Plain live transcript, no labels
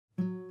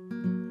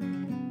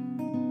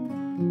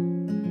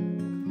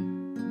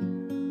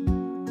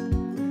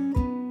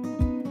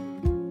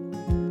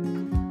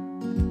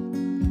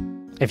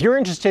If you're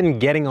interested in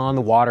getting on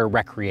the water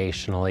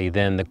recreationally,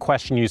 then the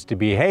question used to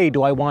be, hey,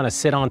 do I want to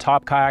sit on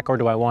top kayak or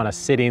do I want to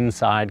sit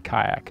inside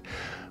kayak?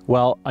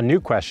 Well, a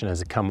new question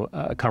has come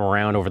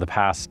around over the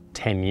past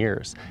 10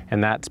 years,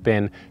 and that's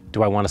been,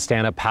 do I want to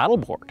stand up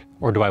paddleboard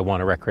or do I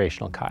want a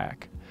recreational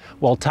kayak?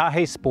 Well,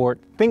 Tahe Sport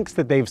thinks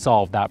that they've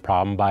solved that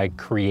problem by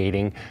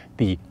creating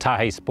the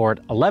Tahe Sport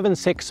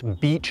 11.6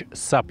 Beach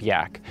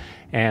Sup-Yak.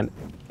 And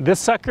this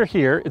sucker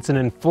here, it's an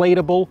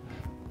inflatable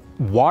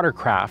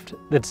watercraft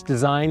that's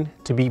designed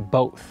to be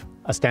both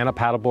a stand-up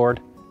paddleboard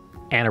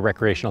and a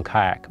recreational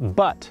kayak.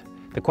 But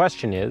the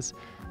question is,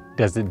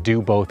 does it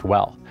do both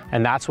well?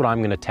 And that's what I'm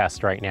going to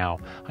test right now.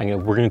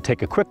 We're going to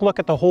take a quick look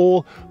at the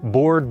whole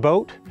board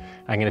boat.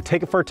 I'm going to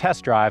take it for a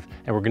test drive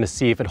and we're going to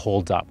see if it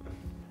holds up.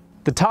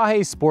 The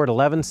Tahe Sport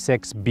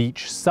 11.6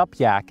 Beach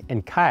Sup-Yak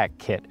and Kayak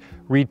Kit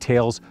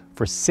retails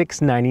for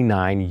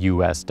 $6.99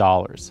 US.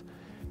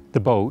 The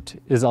boat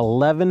is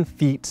 11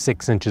 feet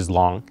 6 inches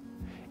long.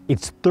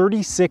 It's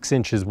 36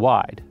 inches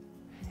wide.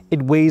 It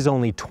weighs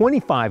only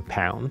 25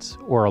 pounds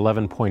or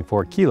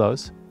 11.4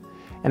 kilos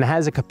and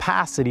has a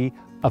capacity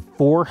of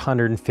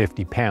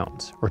 450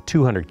 pounds or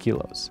 200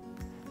 kilos.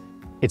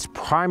 It's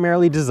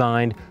primarily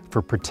designed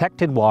for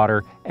protected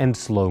water and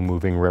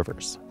slow-moving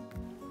rivers.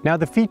 Now,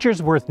 the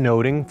features worth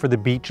noting for the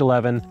Beach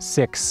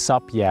 11.6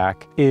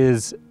 Sup-Yak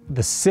is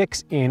the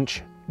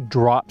 6-inch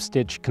drop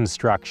stitch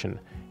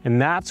construction,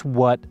 and that's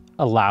what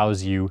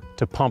allows you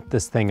to pump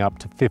this thing up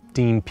to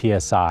 15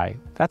 PSI.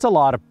 That's a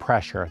lot of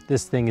pressure.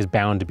 This thing is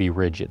bound to be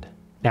rigid.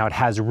 Now, it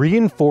has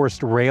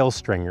reinforced rail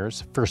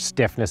stringers for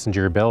stiffness and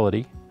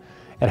durability.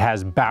 It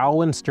has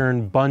bow and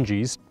stern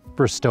bungees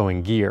for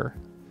stowing gear.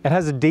 It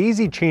has a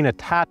daisy chain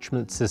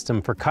attachment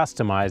system for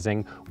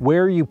customizing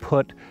where you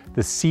put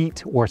the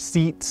seat or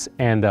seats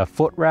and the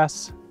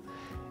footrests.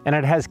 And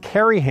it has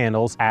carry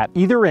handles at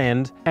either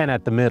end and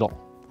at the middle.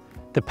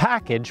 The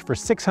package for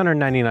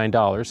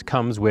 $699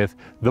 comes with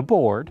the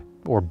board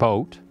or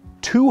boat,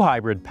 2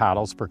 hybrid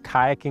paddles for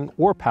kayaking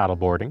or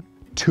paddleboarding,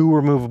 2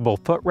 removable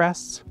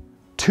footrests,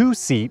 2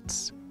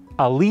 seats,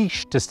 a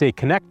leash to stay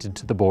connected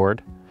to the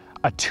board,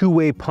 a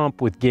 2-way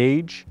pump with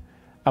gauge,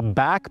 a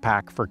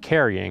backpack for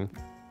carrying,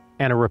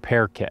 and a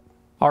repair kit.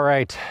 All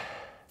right,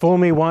 fool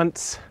me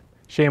once,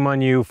 shame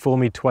on you. Fool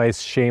me twice,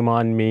 shame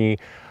on me.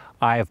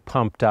 I have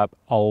pumped up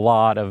a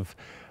lot of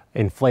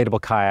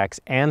inflatable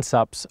kayaks and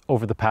SUPs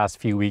over the past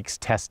few weeks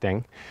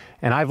testing,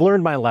 and I've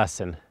learned my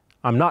lesson.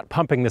 I'm not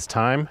pumping this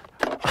time.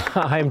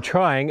 I'm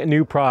trying a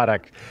new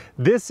product.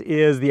 This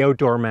is the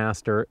Outdoor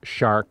Master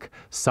Shark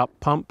SUP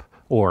pump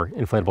or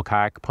inflatable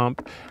kayak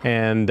pump,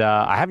 and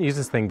I haven't used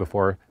this thing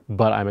before,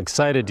 but I'm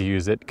excited to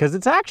use it because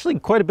it's actually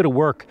quite a bit of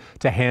work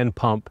to hand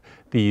pump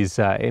these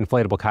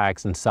inflatable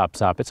kayaks and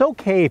SUPs up. It's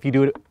okay if you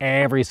do it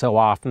every so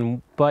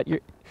often, but when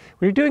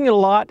you're doing it a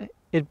lot,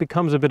 it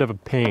becomes a bit of a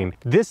pain.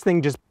 This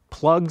thing just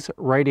plugs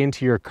right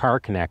into your car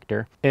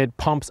connector. It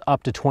pumps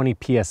up to 20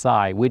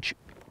 PSI, which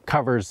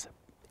covers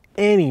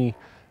any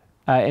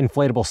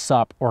inflatable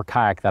SUP or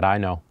kayak that I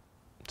know.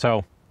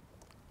 So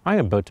I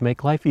am about to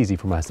make life easy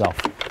for myself.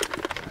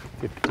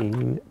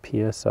 15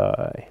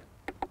 PSI.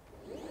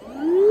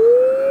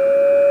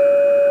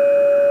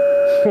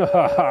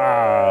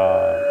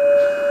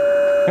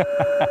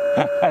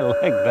 I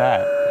like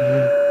that.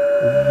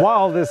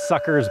 While this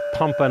sucker's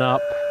pumping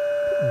up,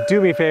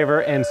 do me a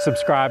favor and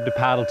subscribe to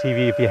Paddle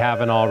TV if you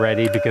haven't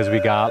already, because we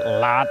got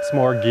lots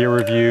more gear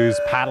reviews,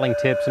 paddling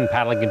tips, and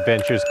paddling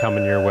adventures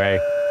coming your way.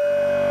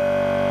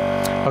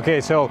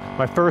 Okay, so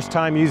my first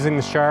time using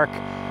the Shark,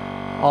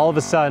 all of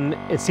a sudden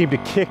it seemed to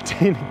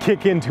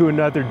kick into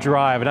another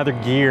drive, another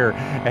gear,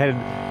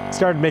 and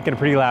started making a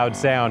pretty loud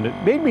sound.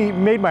 It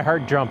made my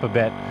heart jump a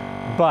bit,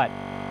 but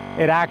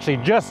it actually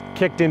just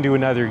kicked into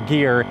another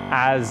gear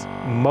as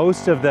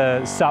most of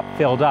the SUP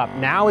filled up.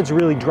 Now it's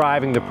really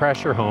driving the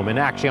pressure home, and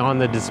actually on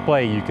the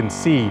display you can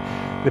see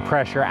the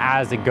pressure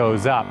as it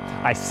goes up.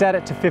 I set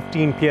it to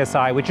 15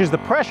 PSI, which is the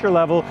pressure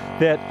level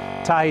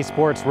that Tahe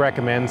Sports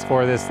recommends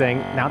for this thing.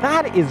 Now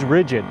that is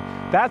rigid.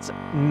 That's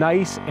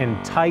nice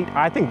and tight.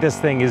 I think this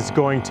thing is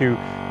going to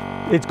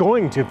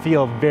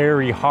feel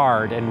very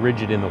hard and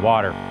rigid in the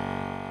water.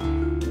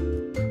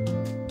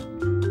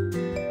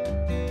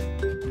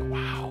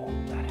 Wow,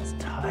 that is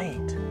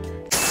tight.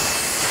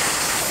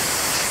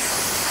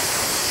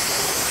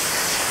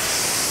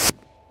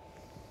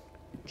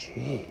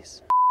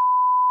 Jeez.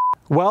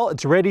 Well,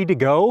 it's ready to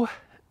go,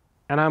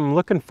 and I'm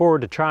looking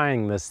forward to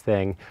trying this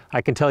thing.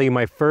 I can tell you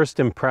my first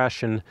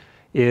impression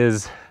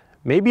is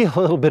maybe a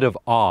little bit of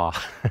awe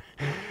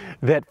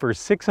that for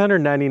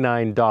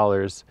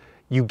 $699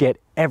 you get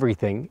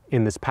everything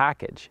in this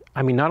package.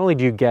 I mean, not only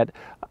do you get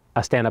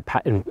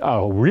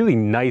a really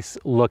nice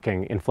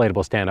looking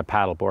inflatable stand-up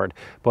paddleboard,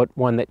 but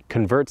one that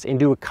converts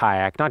into a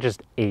kayak, not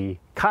just a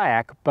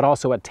kayak, but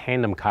also a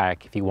tandem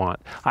kayak if you want.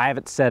 I have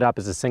it set up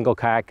as a single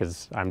kayak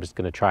because I'm just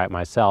gonna try it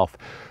myself.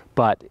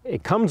 But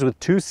it comes with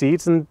 2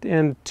 seats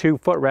and 2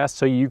 footrests,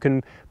 so you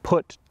can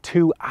put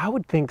 2, I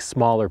would think,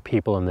 smaller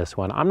people in this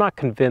one. I'm not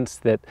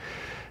convinced that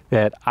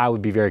I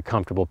would be very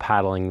comfortable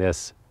paddling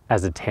this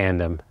as a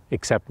tandem,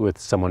 except with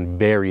someone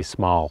very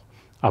small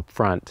up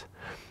front.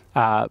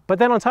 But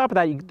then on top of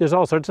that, there's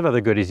all sorts of other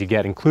goodies you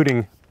get,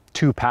 including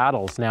 2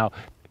 paddles. Now,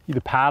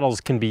 the paddles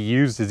can be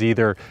used as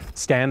either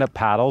stand-up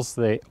paddles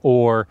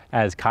or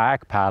as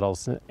kayak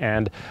paddles.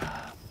 And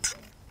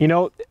you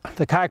know,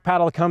 the kayak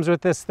paddle that comes with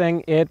this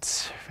thing,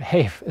 it's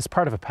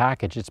part of a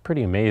package. It's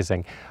pretty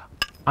amazing.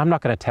 I'm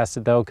not going to test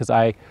it though, because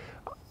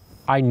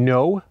I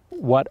know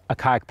what a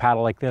kayak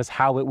paddle like this,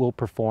 how it will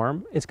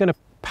perform. It's going to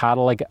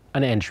paddle like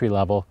an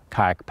entry-level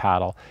kayak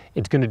paddle.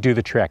 It's going to do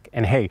the trick.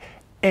 And hey,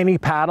 any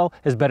paddle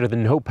is better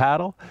than no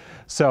paddle.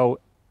 So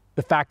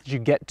the fact that you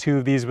get 2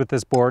 of these with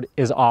this board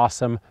is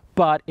awesome.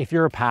 But if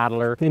you're a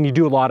paddler and you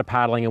do a lot of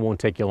paddling, it won't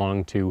take you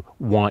long to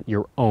want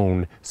your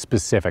own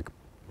specific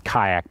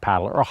kayak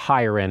paddle or a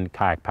higher end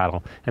kayak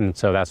paddle. And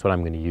so that's what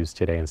I'm going to use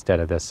today instead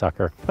of this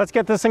sucker. Let's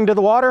get this thing to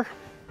the water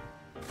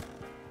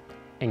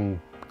and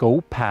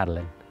go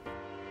paddling.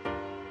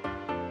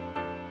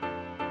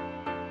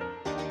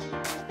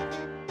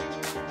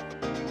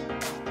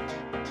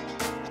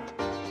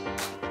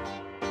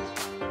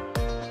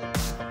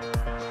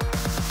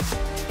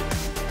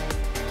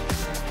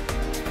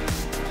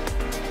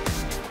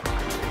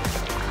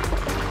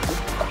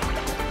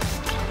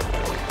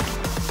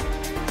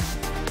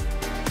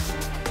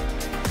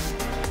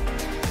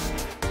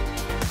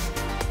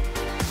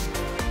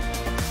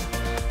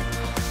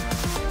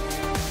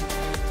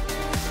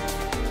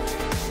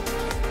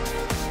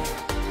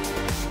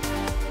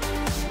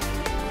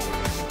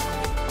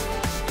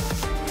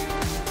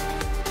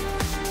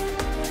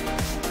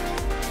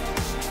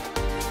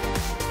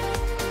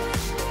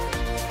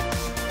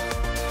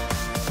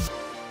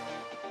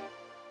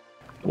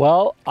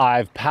 Well,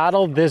 I've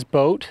paddled this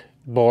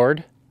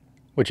board,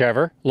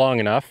 whichever, long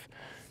enough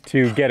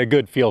to get a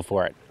good feel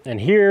for it.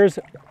 And here's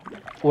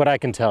what I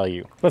can tell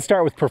you. Let's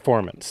start with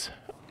performance.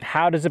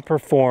 How does it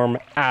perform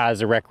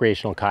as a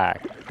recreational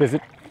kayak? Does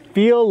it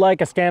feel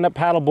like a stand-up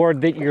paddleboard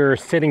that you're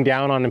sitting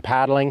down on and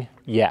paddling?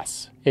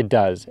 Yes, it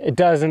does.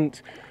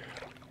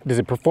 Does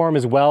it perform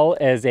as well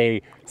as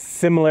a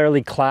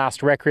similarly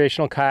classed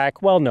recreational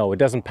kayak? Well, no, it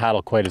doesn't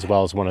paddle quite as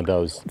well as one of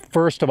those.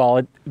 First of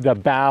all, the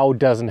bow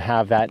doesn't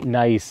have that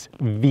nice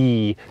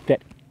V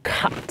that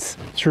cuts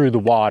through the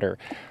water.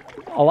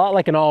 A lot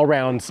like an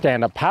all-round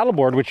stand-up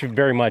paddleboard, which it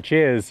very much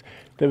is,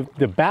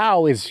 the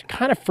bow is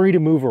kind of free to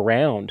move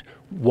around,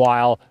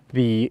 while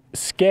the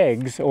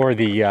skegs or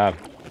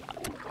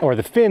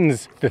the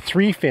fins, the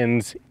 3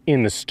 fins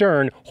in the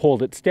stern,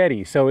 hold it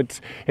steady. So it's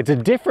a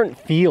different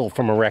feel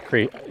from a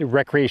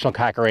recreational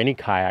kayak or any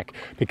kayak,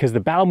 because the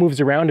bow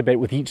moves around a bit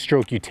with each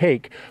stroke you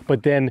take,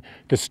 but then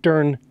the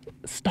stern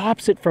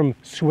stops it from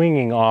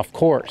swinging off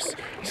course.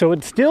 So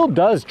it still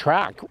does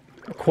track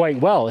quite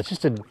well. It's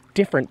just a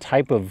different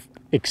type of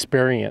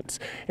experience.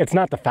 It's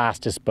not the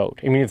fastest boat.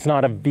 I mean, it's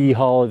not a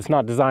V-hull. It's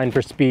not designed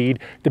for speed.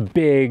 The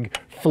big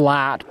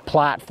flat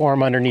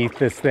platform underneath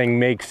this thing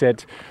makes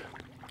it,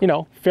 you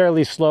know,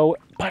 fairly slow,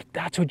 but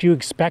that's what you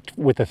expect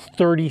with a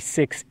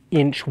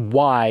 36-inch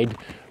wide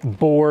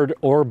board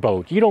or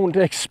boat. You don't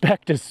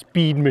expect a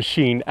speed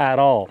machine at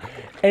all.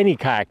 Any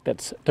kayak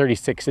that's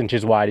 36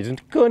 inches wide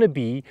isn't going to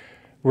be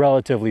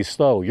relatively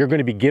slow. You're going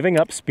to be giving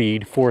up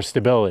speed for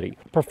stability.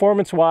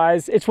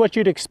 Performance-wise, it's what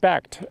you'd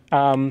expect.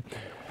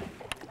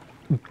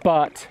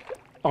 But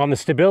on the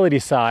stability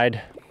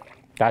side,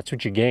 that's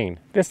what you gain.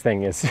 This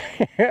thing is,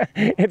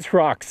 it's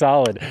rock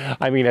solid.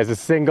 I mean, as a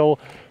single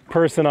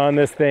person on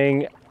this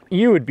thing,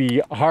 you would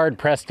be hard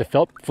pressed to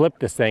flip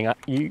this thing.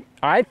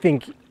 I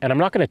think, and I'm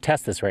not going to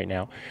test this right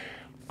now,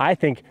 I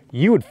think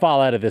you would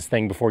fall out of this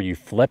thing before you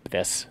flip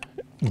this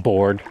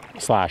board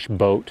 /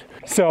 boat.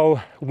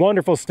 So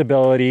wonderful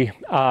stability,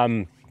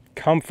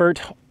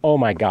 comfort. Oh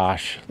my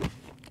gosh.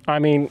 I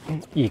mean,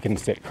 you can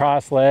sit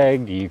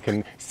cross-legged, you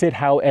can sit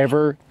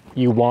however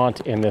you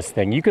want in this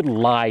thing. You could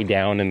lie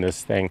down in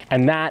this thing.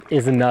 And that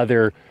is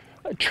another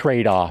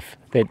trade-off,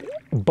 that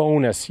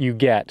bonus you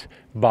get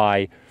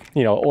by,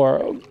 you know,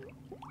 or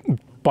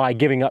by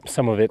giving up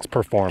some of its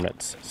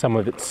performance, some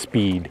of its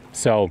speed.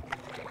 So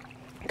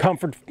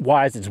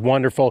comfort-wise, it's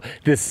wonderful.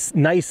 This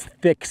nice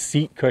thick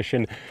seat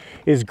cushion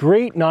is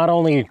great, not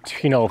only,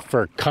 you know,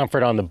 for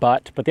comfort on the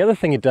butt, but the other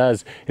thing it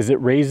does is it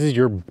raises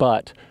your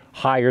butt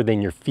higher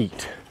than your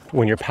feet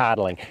when you're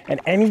paddling. And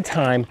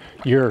anytime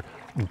your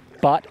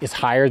butt is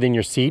higher than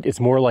your seat, it's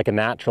more like a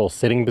natural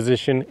sitting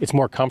position. It's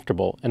more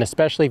comfortable. And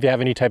especially if you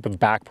have any type of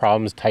back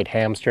problems, tight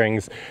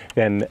hamstrings,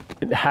 then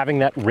having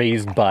that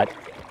raised butt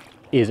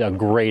is a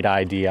great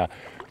idea.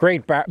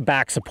 Great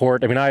back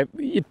support. I mean,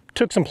 it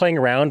took some playing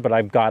around, but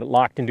I've got it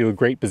locked into a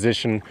great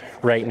position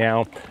right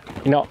now.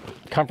 You know,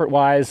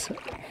 comfort-wise,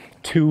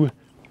 2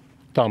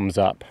 thumbs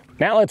up.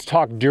 Now let's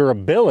talk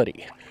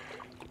durability.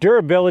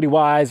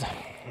 Durability-wise,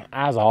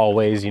 as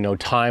always, you know,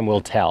 time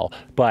will tell,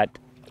 but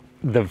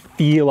the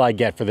feel I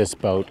get for this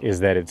boat is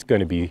that it's going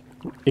to be,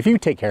 if you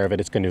take care of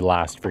it, it's going to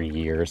last for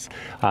years.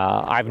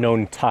 I've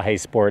known Tahe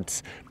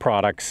Sport's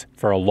products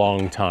for a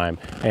long time,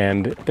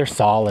 and they're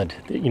solid.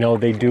 You know,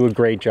 they do a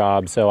great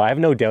job, so I have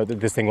no doubt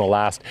that this thing will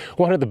last.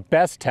 One of the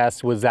best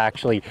tests was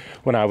actually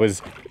when I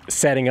was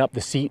setting up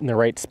the seat in the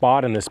right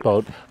spot in this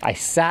boat, I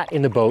sat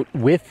in the boat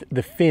with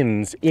the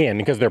fins in,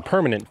 because they're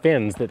permanent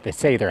fins that they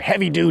say they're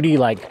heavy duty,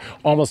 like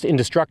almost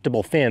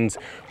indestructible fins.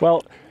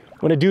 Well,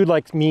 when a dude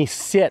like me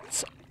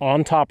sits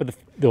on top of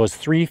those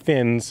 3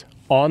 fins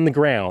on the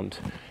ground,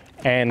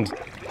 and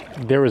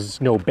there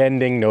was no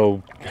bending,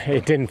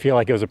 it didn't feel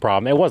like it was a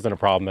problem. It wasn't a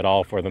problem at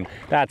all for them.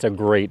 That's a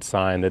great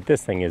sign that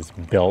this thing is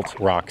built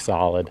rock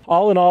solid.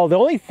 All in all, the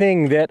only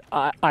thing that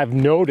I've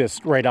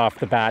noticed right off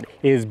the bat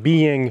is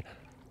being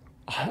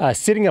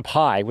sitting up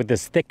high with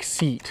this thick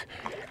seat.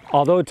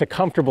 Although it's a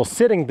comfortable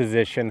sitting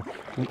position,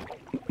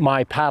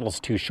 my paddle's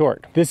too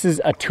short. This is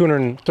a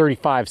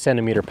 235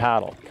 centimeter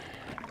paddle,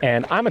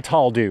 and I'm a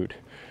tall dude.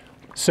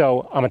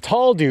 So I'm a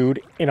tall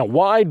dude in a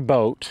wide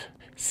boat,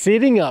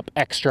 sitting up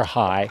extra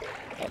high,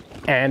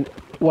 and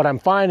what I'm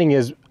finding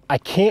is I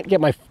can't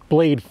get my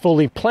blade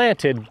fully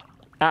planted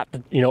at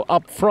the,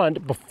 up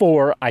front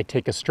before I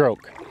take a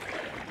stroke.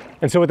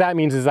 And so what that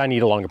means is I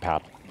need a longer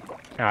paddle.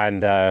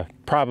 And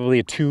probably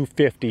a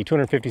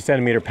 250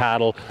 centimeter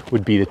paddle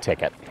would be the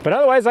ticket. But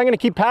otherwise, I'm gonna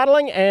keep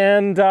paddling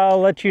and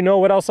let you know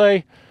what else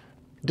I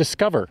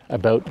discover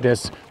about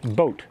this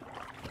boat,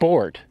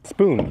 board,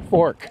 spoon,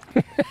 fork.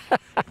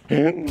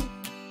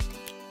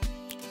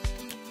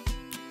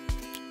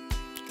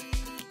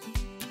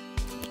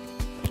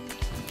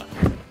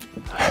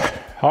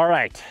 All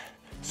right,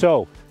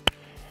 so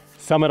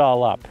sum it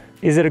all up.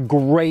 Is it a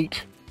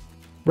great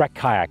wreck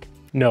kayak?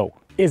 No.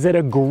 Is it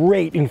a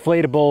great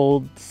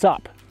inflatable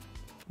SUP?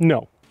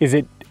 No. Is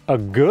it a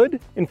good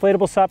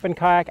inflatable SUP and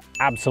kayak?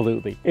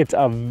 Absolutely. It's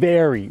a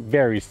very,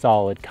 very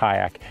solid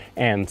kayak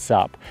and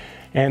SUP.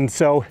 And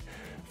so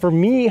for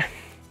me,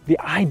 the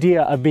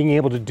idea of being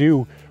able to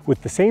do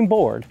with the same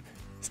board,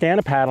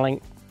 stand-up paddling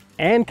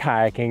and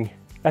kayaking,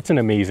 that's an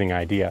amazing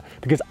idea,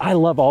 because I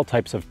love all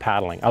types of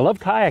paddling. I love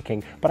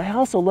kayaking, but I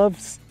also love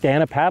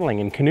stand-up paddling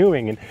and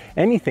canoeing and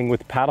anything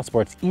with paddle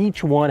sports.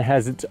 Each one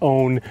has its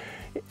own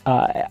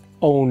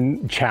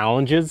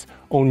challenges,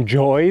 own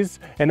joys,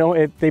 and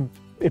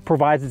it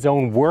provides its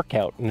own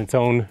workout in its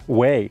own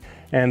way.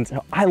 And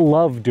I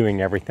love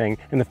doing everything,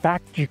 and the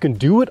fact that you can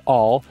do it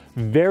all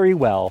very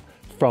well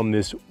from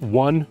this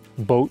one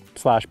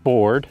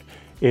boat/board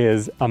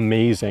is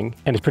amazing,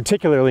 and it's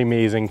particularly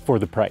amazing for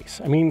the price.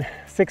 I mean,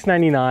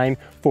 $6.99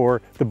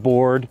 for the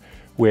board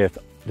with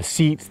the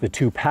seats, the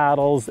 2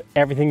 paddles,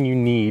 everything you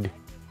need.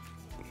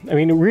 I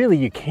mean, really,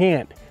 you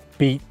can't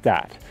beat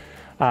that.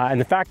 And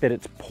the fact that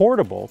it's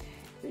portable,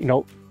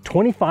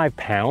 25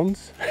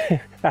 pounds,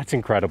 that's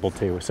incredible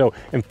too. So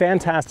a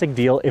fantastic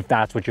deal if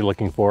that's what you're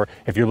looking for.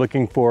 If you're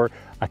looking for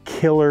a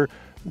killer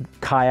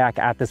kayak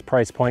at this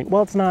price point,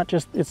 well, it's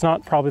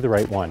not probably the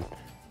right one,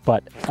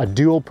 but a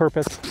dual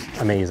purpose,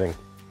 amazing.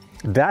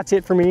 That's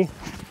it for me.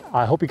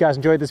 I hope you guys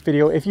enjoyed this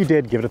video. If you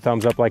did, give it a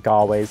thumbs up like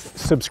always.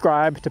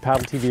 Subscribe to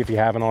Paddle TV if you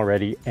haven't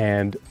already,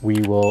 and we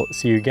will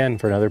see you again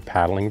for another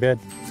paddling vid.